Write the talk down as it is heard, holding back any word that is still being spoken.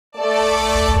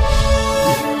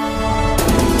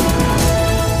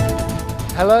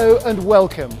Hello and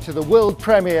welcome to the world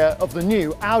premiere of the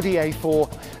new Audi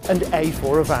A4 and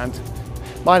A4 Avant.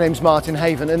 My name's Martin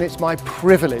Haven and it's my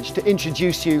privilege to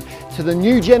introduce you to the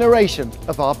new generation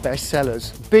of our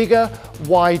bestsellers. Bigger,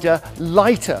 wider,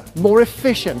 lighter, more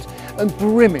efficient and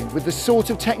brimming with the sort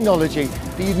of technology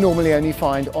that you'd normally only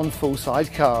find on full-size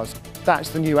cars. That's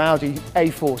the new Audi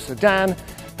A4 sedan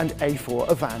and A4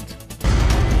 Avant.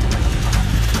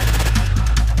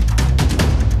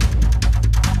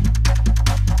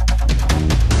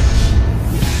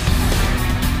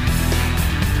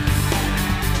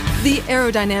 The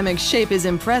aerodynamic shape is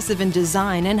impressive in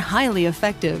design and highly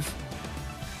effective.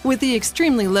 With the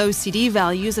extremely low CD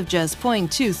values of just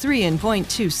 0.23 and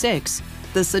 0.26,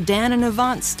 the sedan and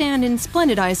Avant stand in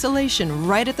splendid isolation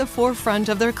right at the forefront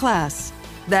of their class.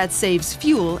 That saves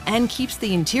fuel and keeps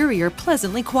the interior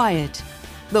pleasantly quiet.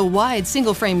 The wide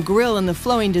single-frame grille and the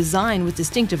flowing design with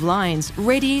distinctive lines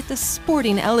radiate the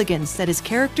sporting elegance that is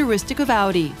characteristic of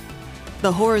Audi.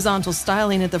 The horizontal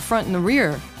styling at the front and the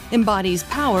rear embodies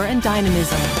power and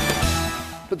dynamism.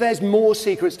 But there's more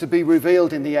secrets to be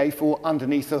revealed in the A4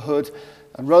 underneath the hood,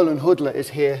 and Roland Hoodler is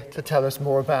here to tell us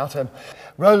more about them.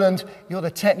 Roland, you're the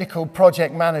technical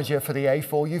project manager for the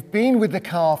A4. You've been with the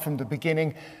car from the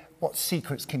beginning. What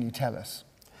secrets can you tell us?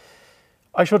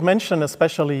 I should mention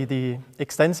especially the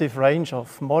extensive range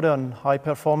of modern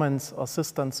high-performance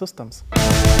assistance systems.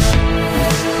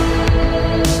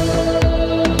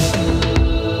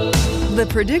 The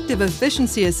Predictive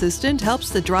Efficiency Assistant helps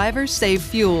the driver save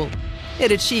fuel.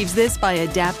 It achieves this by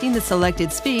adapting the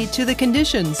selected speed to the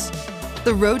conditions.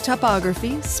 The road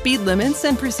topography, speed limits,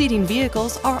 and preceding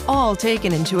vehicles are all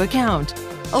taken into account,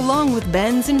 along with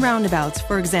bends and roundabouts,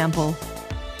 for example.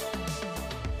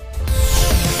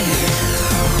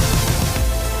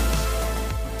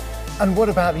 And what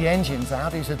about the engines?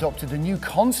 Audi's adopted a new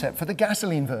concept for the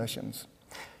gasoline versions.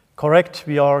 Correct,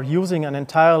 we are using an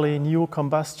entirely new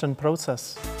combustion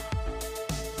process.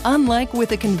 Unlike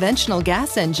with a conventional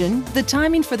gas engine, the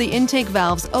timing for the intake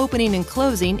valves opening and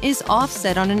closing is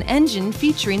offset on an engine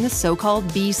featuring the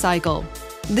so-called B cycle.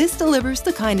 This delivers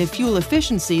the kind of fuel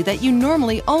efficiency that you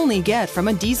normally only get from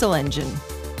a diesel engine.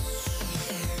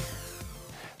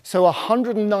 So a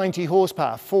 190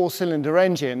 horsepower four-cylinder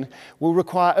engine will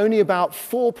require only about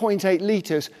 4.8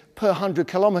 litres per 100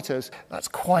 kilometres. That's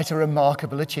quite a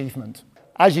remarkable achievement.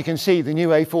 As you can see, the new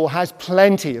A4 has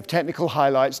plenty of technical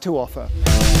highlights to offer.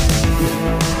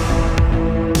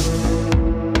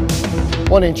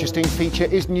 One interesting feature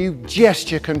is new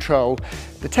gesture control.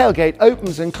 The tailgate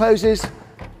opens and closes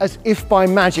as if by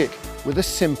magic with a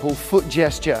simple foot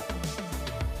gesture.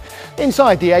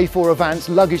 Inside the A4 Avant's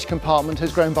luggage compartment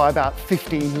has grown by about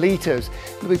 15 litres.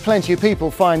 There'll be plenty of people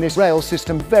find this rail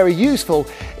system very useful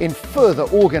in further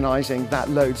organising that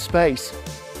load space.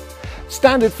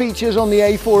 Standard features on the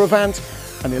A4 Avant: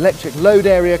 an electric load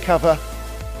area cover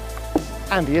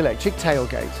and the electric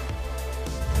tailgate.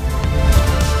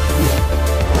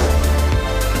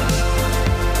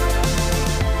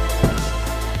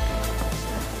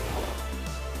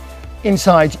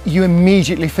 Inside, you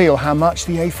immediately feel how much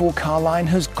the A4 car line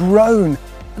has grown.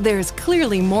 There's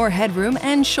clearly more headroom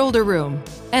and shoulder room.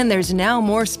 And there's now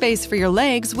more space for your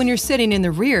legs when you're sitting in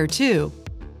the rear, too.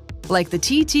 Like the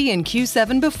TT and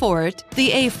Q7 before it,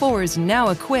 the A4 is now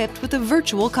equipped with a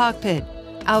virtual cockpit,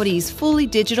 Audi's fully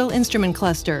digital instrument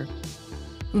cluster.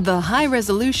 The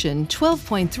high-resolution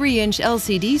 12.3-inch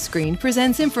LCD screen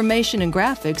presents information and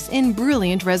graphics in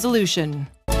brilliant resolution.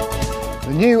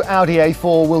 The new Audi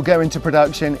A4 will go into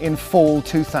production in fall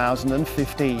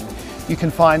 2015. You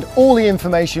can find all the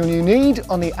information you need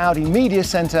on the Audi Media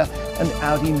Centre and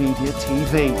Audi Media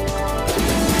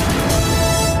TV.